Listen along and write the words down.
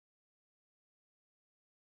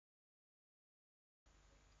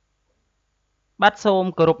បាទសូម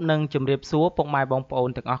គោរពនឹងជម្រាបសួរពុកម៉ែបងប្អូន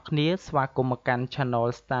ទាំងអស់គ្នាស្វាគមន៍មកកាន់ Channel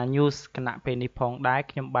StarNews គណៈពេលនេះផងដែរ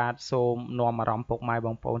ខ្ញុំបាទសូមនាំអារម្មណ៍ពុកម៉ែប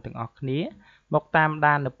ងប្អូនទាំងអស់គ្នាមកតាម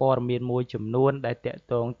ដាននូវព័ត៌មានមួយចំនួនដែលតាក់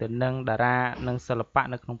ទងទៅនឹងតារានិងសិល្បៈ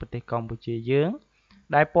នៅក្នុងប្រទេសកម្ពុជាយើង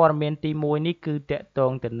ដែលព័ត៌មានទី1នេះគឺតាក់ទ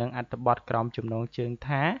ងទៅនឹងអត្ថបទក្រោមចំណងជើង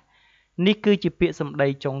ថានេះគឺជាពាក្យសម្ដី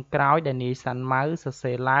ចុងក្រោយដែលនាយសាន់ម៉ៅសរ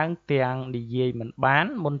សេរឡើងទាំងនិយាយមិនបាន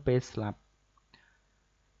មុនពេលស្លាប់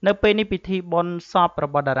នៅពេលនេះពិធីបុណ្យសពរ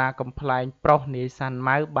បស់តារាកំប្លែងប្រុសនាយសាន់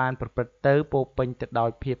ម៉ៅបានប្រព្រឹត្តទៅពោពេញទៅដោ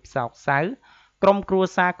យភាពសោកសៅក្រុមគ្រួ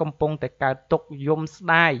សារកំពុងតែកើតទុក្ខយំស្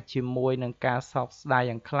ដាយជាមួយនឹងការសោកស្ដាយ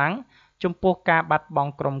យ៉ាងខ្លាំងចំពោះការបាត់ប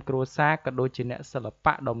ង់ក្រុមគ្រួសារក៏ដូចជាអ្នកសិល្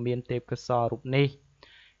បៈដ៏មានទេពកោសល្យរូបនេះ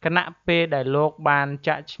គណៈពេលដែលលោកបាន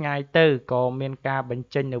ចាក់ឆ្ងាយទៅក៏មានការបញ្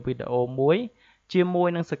ចេញនូវវីដេអូមួយជាមួយ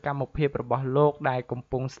នឹងសកម្មភាពរបស់លោកដែលកំ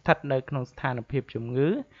ពុងស្ថិតនៅក្នុងស្ថានភាពជំងឺ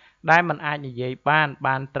ដែលមិនអាចនិយាយបា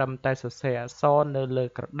នត្រឹមតែសរសេរអក្សរនៅលើ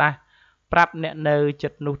ក្រដាសប្រាប់អ្នកនៅចិ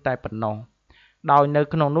ត្តនោះតែប៉ុណ្ណោះដោយនៅ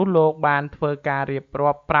ក្នុងនោះលោកបានធ្វើការរៀប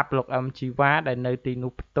រាប់ប្រាប់លោកអឹមជីវ៉ាដែលនៅទី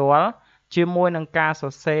នោះផ្ទាល់ជាមួយនឹងការស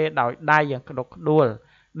រសេរដោយដៃយ៉ាងក្តុកក្តួល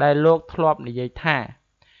ដែលលោកធ្លាប់និយាយថា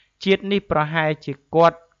ជាតិនេះប្រហែលជាគា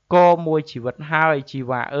ត់កមួយជីវិតហើយជី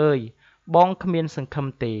វ៉ាអើយបងគ្មានសង្ឃឹម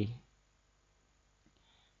ទេ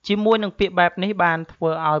ជាមួយនឹងពាក្យបែបនេះបានធ្វើ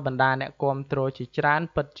ឲ្យបណ្ដាអ្នកគាំទ្រជាច្រើន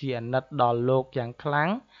ពិតជាអាណិតដល់លោកយ៉ាងខ្លាំង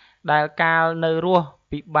ដែលកាលនៅរស់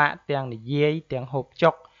ពិបាកទាំងនិយាយទាំងហូប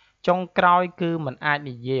ចុកចុងក្រោយគឺមិនអាច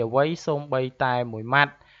និយាយអ្វីសូម្បីតែមួយម៉ា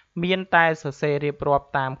ត់មានតែសរសេររៀបរាប់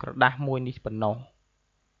តាមក្រដាសមួយនេះប៉ុណ្ណោះ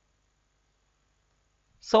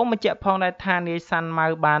សូមបញ្ជាក់ផងដែរថានាយសាន់ម៉ៅ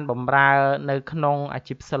បានបម្រើនៅក្នុងអា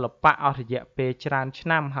ជីពសិល្បៈអស់រយៈពេលច្រើនឆ្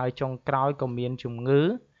នាំហើយចុងក្រោយក៏មានជំងឺ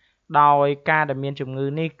ដោយការដែលមានជំងឺ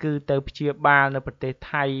នេះគឺទៅព្យាបាលនៅប្រទេស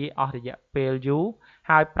ថៃអស់រយៈពេលយូរ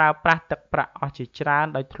ហើយប្រើប្រាស់ទឹកប្រាក់អស់ជាច្រើន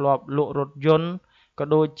ដោយធ្លាប់លក់រថយន្តក៏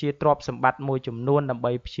ដូចជាទ្រព្យសម្បត្តិមួយចំនួនដើម្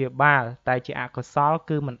បីព្យាបាលតែជាអកុសល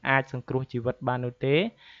គឺមិនអាចសង្គ្រោះជីវិតបាននោះទេ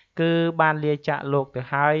គឺបានលាចាកលោកទៅ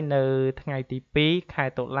ហើយនៅថ្ងៃទី2ខែ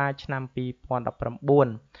តុលាឆ្នាំ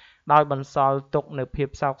2019ដោយបន្សល់ទុកនូវភាព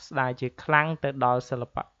សោកស្ដាយជាខ្លាំងទៅដល់សិល្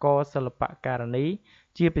បករសិល្បករនី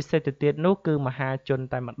ជាពិសេសទៅទៀតនោះគឺមហាជន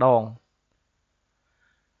តែម្ដង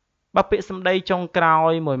បើពាក្យសម្ដីចុងក្រោ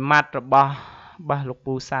យមួយម៉ាត់របស់លោក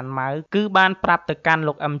ពូសាន់ម៉ៅគឺបានប្រាប់ទៅកាន់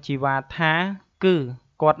លោកអឹមជីវ៉ាថាគឺ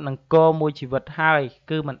គាត់នឹងកមួយជីវិតហើយ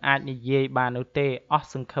គឺមិនអាចនិយាយបាននោះទេអស់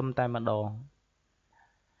សង្ឃឹមតែម្ដង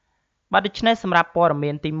បាទដូច្នេះសម្រាប់ព័ត៌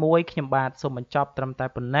មានទី1ខ្ញុំបាទសូមបញ្ចប់ត្រឹមតែ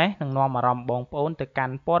ប៉ុណ្ណេះនឹងនាំអារម្មណ៍បងប្អូនទៅកា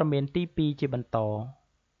ន់ព័ត៌មានទី2ជាបន្ត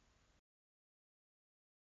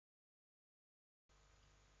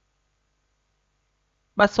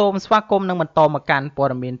បាទសូមស្វាគមន៍នឹងបន្តមកកាន់ព័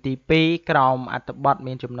ត៌មានទី2ក្រោមអត្ថបទ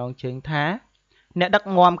មានចំណងជើងថាអ្នកដឹក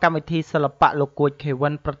នាំកម្មវិធីសិល្បៈលោកគួចខេវិ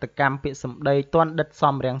នប្រតិកម្មពាក្យសម្ដីទាន់ដិត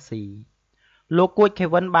សំរងស៊ីលោកគួចខេ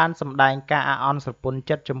វិនបានសម្ដែងការអាក់អន់ស្រពន់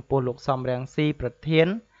ចិត្តចំពោះលោកសំរងស៊ីប្រធាន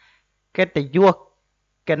កិត្តិយស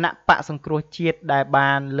គណៈបកសង្គ្រោះជាតិដែល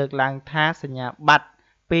បានលើកឡើងថាសញ្ញាបត្រ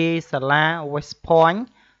ពីសាលា West Point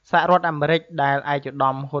សហរដ្ឋអាមេរិកដែលឯកឧត្ត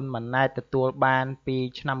មហ៊ុនម៉ាណែតទទួលបានពី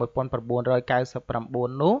ឆ្នាំ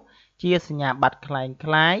1999នោះជាសញ្ញាបត្រค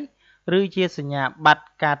ล้ายៗឬជាសញ្ញាបត្រ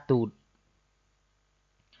ការទូត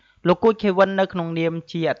លោកគូចខេវិននៅក្នុងនាម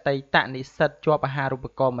ជាអតីតនិស្សិតជាប់អាហារូប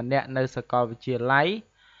ករណ៍ម្នាក់នៅសាកលវិទ្យាល័យ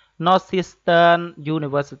Northeastern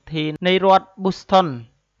University នៃរដ្ឋ Boston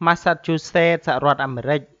Massachusetts សហរដ្ឋអាមេ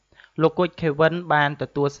រិកលោកគូចខេវិនបានទ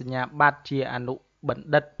ទួលសញ្ញាបត្រជាអនុបណ្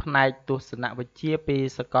ឌិតផ្នែកទស្សនវិជ្ជាពី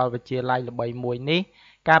សាកលវិទ្យាល័យល្បីមួយនេះ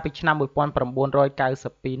កាលពីឆ្នាំ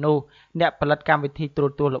1992នោះអ្នកផលិតកម្មវិធីទូរ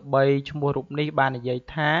ទស្សន៍ល្បីឈ្មោះរូបនេះបាននិយាយ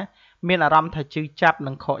ថាមានអារម្មណ៍ថាជឿចាប់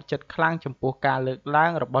និងខកចិត្តខ្លាំងចំពោះការលើកឡើ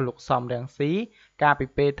ងរបស់លោកសំរងស៊ីកាលពី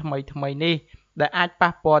ពេលថ្មីនេះដែលអាច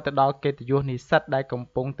ប៉ះពាល់ទៅដល់កិត្តិយសនិស្សិតដែលកំ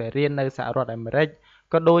ពុងតែរៀននៅសហរដ្ឋអាមេរិក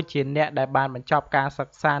ក៏ដូចជាអ្នកដែលបានបញ្ចប់ការសិ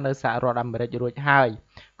ក្សានៅសហរដ្ឋអាមេរិករួចហើយ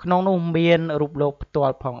ក្នុងនោះមានរូបលោកផ្ទា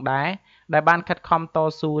ល់ផងដែរដែលបានខិតខំត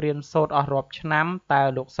ស៊ូរៀនសូត្រអស់រាប់ឆ្នាំតែ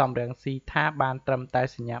លោកសំរងស៊ីថាបានត្រឹមតែ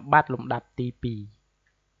សញ្ញាបត្រលំដាប់ទី2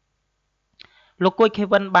លោកគួយខេ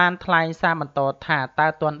វិនបានថ្លែងសារបន្តថាតើ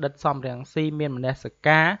ទាន់ដិតសំរងស៊ីមានមនសិ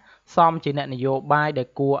ការសមជាអ្នកនយោបាយដែល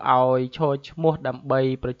គួរឲ្យឈរឈ្មោះដើម្បី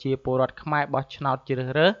ប្រជាពលរដ្ឋខ្មែរបោះឆ្នោតជ្រើស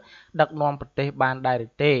រើសដឹកនាំប្រទេសបានដែរឬ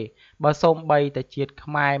ទេបើសូម្បីតែជាតិខ្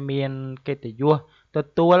មែរមានកិត្តិយសទ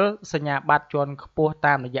ទួលសញ្ញាបត្រជាន់ខ្ពស់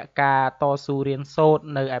តាមរយៈការតស៊ូរៀនសូត្រ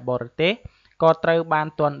នៅឯបរទេសក៏ត្រូវបាន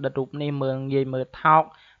ទាន់ដិតរូបនេះមើលងាយមើលថោក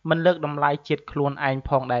មិនលើកតម្លៃជាតិខ្លួនឯង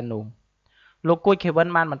ផងដែរនោះលោកគួយខេវិន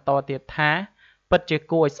បានបន្តទៀតថាពិតជា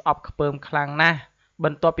គួរឲ្យស្អប់ខ្ពើមខ្លាំងណាស់ ប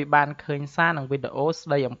ន្ទាប់ពីបានឃើញសារនិងវីដេអូស្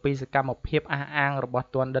ដីអំពីសកម្មភាពអះអាងរបស់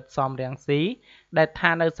ទណ្ឌិតសំរងស៊ីដែល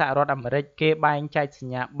ថានៅសហរដ្ឋអាមេរិកគេបែងចែកស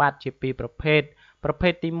ញ្ញាបត្រជាពីរប្រភេទប្រភេ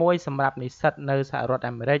ទទី1សម្រាប់និស្សិតនៅសហរដ្ឋ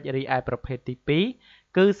អាមេរិករីឯប្រភេទទី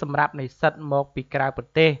2គឺសម្រាប់និស្សិតមកពីក្រៅប្រ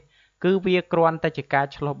ទេសគឺវាគ្រាន់តែជាការ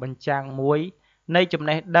ឆ្លុះបញ្ចាំងមួយនៃចំ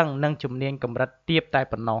ណេះដឹងនិងជំនាញកម្រិតទាបតែ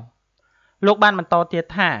ប៉ុណ្ណោះលោកបានបន្តទៀត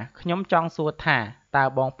ថាខ្ញុំចង់សួរថាតើ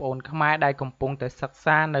បងប្អូនខ្មែរដែលកំពុងតែសិក្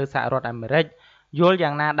សានៅសហរដ្ឋអាមេរិកយល់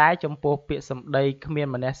យ៉ាងណាដែរចំពោះពាក្យសម្ដីគ្មាន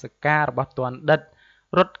មនសិការរបស់ទណ្ឌិត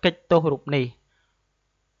រត់គេចទោសរូបនេះ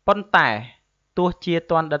ប៉ុន្តែទោះជា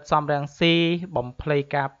ទណ្ឌិតសំរងស៊ីបំភ្លៃ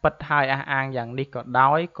ការពិតហើយអះអាងយ៉ាងនេះក៏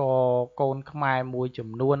ដោយក៏កូនខ្មែរមួយចំ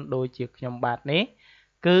នួនដូចជាខ្ញុំបាទនេះ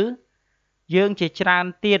គឺយើងជាច្រើន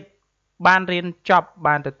ទៀតបានរៀនចប់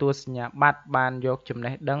បានទទួលសញ្ញាបត្របានយកចំ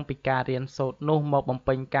ណេះដឹងពីការរៀនសូត្រនោះមកបំ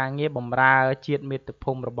ពេញការងារបម្រើជាតិមាតុ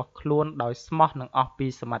ភូមិរបស់ខ្លួនដោយស្មោះនិងអស់ពី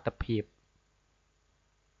សមត្ថភាព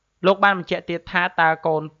លោកបានបញ្ជាក់ទៀតថាតើ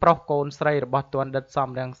កូនប្រុសកូនស្រីរបស់ទណ្ឌិតសំ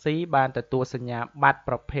រងស៊ីបានទទួលសញ្ញាបត្រ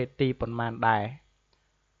ប្រភេទទីប៉ុន្មានដែរ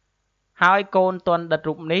ហើយកូនទណ្ឌិត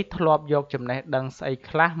រូបនេះធ្លាប់យកចំណេះដឹងស្អី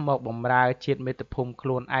ខ្លះមកបម្រើជាតិមាតុភូមិខ្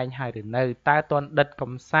លួនឯងហើយឬនៅតើទណ្ឌិត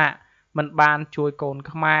កំសាកមិនបានជួយកូន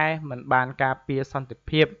ខ្មែរមិនបានការពារសន្តិ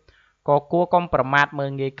ភាពក៏គួរកុំប្រមាថមើ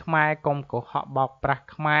លងាយខ្មែរកុំកុហកបោកប្រាស់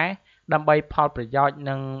ខ្មែរដើម្បីផលប្រយោជន៍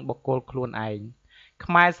និងបុគ្គលខ្លួនឯង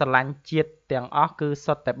ខ្មែរស្រឡាញ់ជាតិទាំងអស់គឺ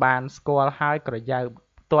សុទ្ធតែបានស្គាល់ហើយក្រយៅ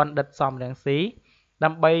ទណ្ឌិតសំរងស៊ីដើ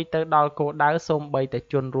ម្បីទៅដល់គោលដៅសូម្បីតែ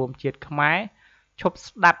ជនរួមជាតិខ្មែរឈប់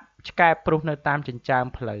ស្ដាប់ឆ្កែព្រុសនៅតាមចិញ្ចើម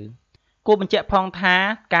ផ្លូវគួរបញ្ជាក់ផងថា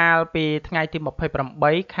កាលពីថ្ងៃទី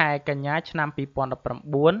28ខែកញ្ញាឆ្នាំ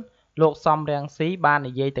2019លោកសំរងស៊ីបាន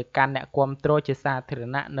និយាយទៅកាន់អ្នកគាំទ្រជាសាធារ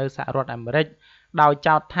ណៈនៅសហរដ្ឋអាមេរិកដោយ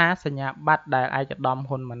ចោទថាសញ្ញាបត្រដែលឯកឧត្តម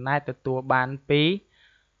ហ៊ុនម៉ាណែតទទួលបានពី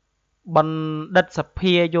បណ្ឌិតស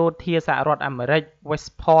ភាយោធាសហរដ្ឋអាមេរិក West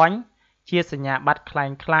Point ជាសញ្ញាបត្រค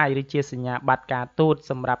ล้ายៗឬជាសញ្ញាបត្រការទូត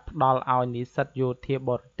សម្រាប់ផ្ដល់ឲ្យនិស្សិតយោធា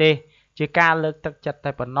បរទេសជាការលើកទឹកចិត្ត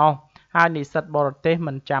តែប៉ុណ្ណោះហើយនិស្សិតបរទេស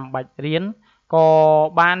មិនចាំបាច់រៀនក៏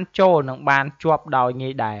បានចូលនិងបានជាប់ដោយ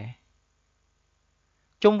ងាយដែរ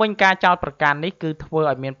ជុំវិញការចោទប្រកាន់នេះគឺធ្វើ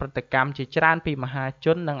ឲ្យមានព្រឹត្តិកម្មជាច្រើនពីមហាជ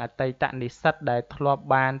ននិងអតីតនិស្សិតដែលធ្លាប់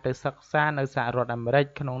បានទៅសិក្សានៅសហរដ្ឋអាមេរិក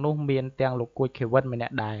ក្នុងនោះមានទាំងលោកគួចខេវិនម្នា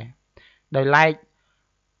ក់ដែរដោយឡែក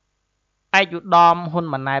ឯកឧត្តមហ៊ុន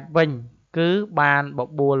ម៉ាណែតវិញគឺបានប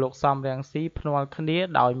បួលលោកសំរងស៊ីភ្នាល់គ្នា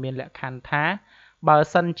ដោយមានលក្ខខណ្ឌថាបើ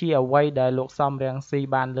សិនជាអ្វីដែលលោកសំរងស៊ី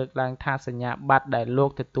បានលើកឡើងថាសញ្ញាបត្រដែលលោក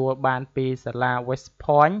ទទួលបានពីសាលា West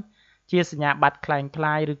Point ជាសញ្ញាបត្រค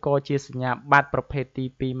ล้ายៗឬក៏ជាសញ្ញាបត្រប្រភេទទី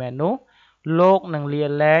2មែននោះលោកនឹងលា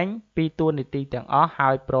លែងពីតួនាទីទាំងអស់ហើ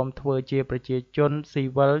យព្រមធ្វើជាប្រជាជនស៊ី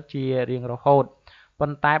វិលជារៀងរហូតប៉ុ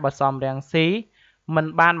ន្តែបើសំរងស៊ីមិន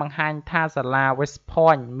បានបង្ហាញថាសាលា West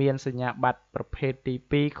Point មានសញ្ញាបត្រប្រភេទទី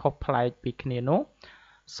2ខុសប្លែកពីគ្នានោះ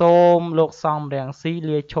សូមលោកសំរងស៊ី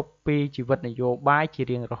លាឈប់ពីជីវិតនយោបាយជា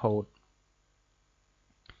រៀងរហូត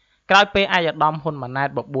ក្រោយពេលឯកឧត្តមហ៊ុនម៉ាណែត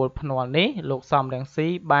បបួលភ្នាល់នេះលោកសំរងស៊ី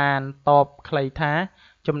បានតបខ្លីថា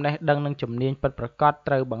ចំណេះដឹងនិងជំនាញពិតប្រាកដ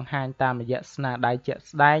ត្រូវបង្ហាញតាមរយៈស្នាដៃជាក់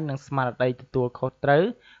ស្ដែងនិងស្មារតីទទួលខុសត្រូវ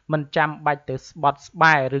មិនចាំបាច់ទៅស្បត់ស្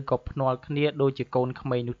បែឬក៏ភ្នាល់គ្នាដូចជាកូនក្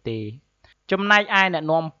មេងនោះទេចំណែកឯអ្នក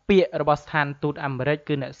នាំពាក្យរបស់ស្ថានទូតអាមេរិក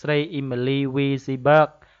គឺអ្នកស្រី Emily Weisberg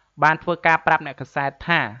បានធ្វើការប្រាប់អ្នកកាសែត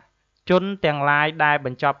ថាជនទាំងឡាយដែលប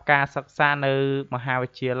ញ្ចប់ការសិក្សានៅមហាវិ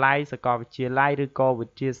ទ្យាល័យសាកលវិទ្យាល័យឬក៏វិ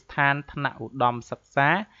ទ្យាស្ថានថ្នាក់ឧត្តមសិក្សា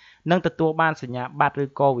នឹងទទួលបានសញ្ញាបត្រឬ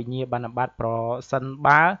ក៏វិញ្ញាបនបត្រប្រសិន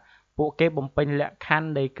បើពួកគេបំពេញលក្ខខណ្ឌ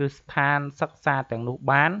នៃគ្រឹះស្ថានសិក្សាទាំងនោះ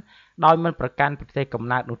បានដោយមិនប្រកាន់ប្រទេសកំ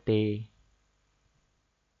ណើតនោះទេ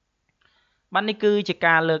បាទនេះគឺជា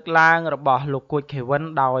ការលើកឡើងរបស់លោកគួចខេវិន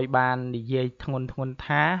ដោយបាននិយាយធ្ងន់ៗ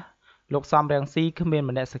ថាលោកសំរងស៊ីគ្មាន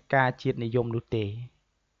មនសិការជាតិនិយមនោះទេ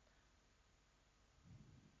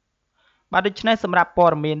បាទដូច្នេះសម្រាប់ព័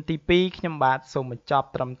ត៌មានទី2ខ្ញុំបាទសូមបញ្ចប់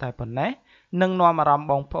ត្រឹមតែប៉ុណ្ណេះនិងនាំអារម្មណ៍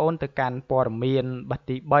បងប្អូនទៅកាន់ព័ត៌មានបទ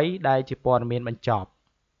ទី3ដែលជាព័ត៌មានបញ្ចប់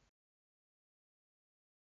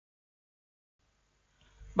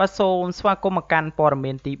បាទសូមស្វាគមន៍មកកាន់ព័ត៌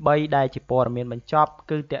មានទី3ដែលជាព័ត៌មានបញ្ចប់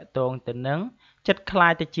គឺតាក់ទងទៅនឹងចិត្តខ្លា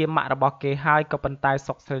យទៅជាម៉ាក់របស់គេហើយក៏ប៉ុន្តែ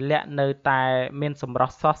សុកស្រីលាក់នៅតែមានសម្រ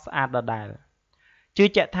ស់ស្រស់ស្អាតដដែលជឿ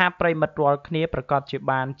ជាក់ថាប្រិមិត្តរាល់គ្នាប្រកាសជា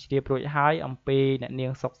បានជ្រាបរួចហើយអំពីអ្នកនា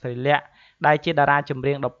ងសុកស្រីលាក់ដែលជាតារាចម្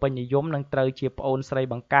រៀងដ៏ពេញនិយមនិងត្រូវជាប្អូនស្រី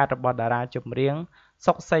បង្កើតរបស់តារាចម្រៀង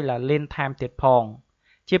សុកសីឡាលីនថែមទៀតផង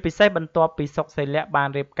ជាពិសេសបន្ទាប់ពីសុកសីលាក់បាន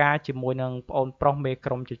រៀបការជាមួយនឹងប្អូនប្រុសមេ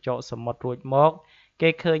ក្រុមជជកសមុទ្ររួចមកគេ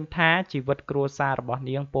ឃើញថាជីវិតគ្រួសាររបស់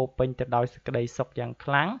នាងពោរពេញទៅដោយសេចក្តីសុខយ៉ាង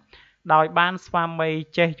ខ្លាំងដោយបានស្វាមី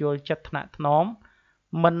ចេះយល់ចិត្តថ្នាក់ថ្នម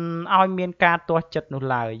មិនឲ្យមានការទាស់ចិត្តនោះ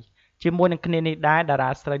ឡើយ ជាមួយនឹងគ្នានេះដែរតារា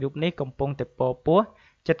ស្រីរូបនេះកំពុងតែពពោះ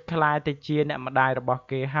ចិត្តខ្លាយទៅជាអ្នកម្ដាយរបស់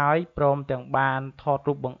គេហើយព្រមទាំងបានថត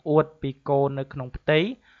រូបបង្អួតពីកូននៅក្នុងផ្ទៃ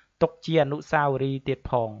ទុកជាអនុស្សាវរីយ៍ទៀត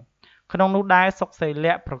ផងក្នុងនោះដែរសុកសិ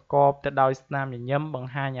លៈប្រកបទៅដោយស្នាមញញឹមប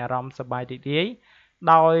ង្ហាញអារម្មណ៍សប្បាយរីករាយ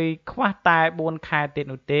ដោយខ្វះតែ4ខែទៀត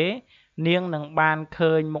នោះទេនាងនឹងបាន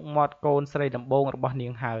ឃើញមុខមាត់កូនស្រីដំបូងរបស់នា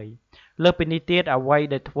ងហើយលើសពីនេះទៀតអ្វី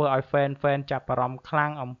ដែលធ្វើឲ្យ fan ចាប់អារម្មណ៍ខ្លាំ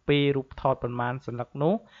ងអំពីរូបថតប៉ុន្មានសន្លឹក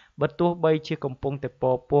នោះបើទោះបីជាកំពុងតែព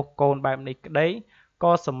ពោះកូនបែបនេះក្តី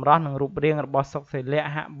ក៏សម្រស់នឹងរូបរាងរបស់សុកសិលៈ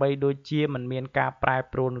ហាក់បីដូចជាមិនមានការប្រែ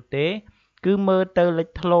ប្រួលនោះទេគឺមើលទៅលេច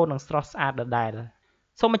ធ្លោនិងស្រស់ស្អាតដដែល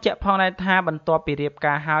សូមបញ្ជាក់ផងដែរថាបន្ទាប់ពីរៀប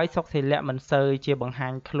ការហើយសុកសិលៈមិនសូវជាបង្ហា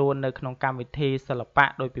ញខ្លួននៅក្នុងកម្មវិធីសិល្បៈ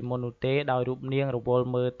ដោយពីមុននោះទេដោយរូបនាងរវល់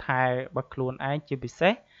មើលថែរបស់ខ្លួនឯងជាពិសេ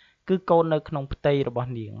សគឺកូននៅក្នុងផ្ទៃរបស់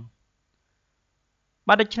នាង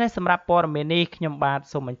បាទដូច្នេះសម្រាប់ព័ត៌មាននេះខ្ញុំបាទ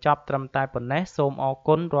សូមបញ្ចប់ត្រឹមតែប៉ុណ្ណេះសូមអរ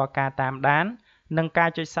គុណរាល់ការតាមដាននិងការ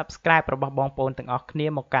ចុច Subscribe របស់បងប្អូនទាំងអស់គ្នា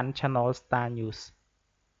មកកាន់ Channel Star News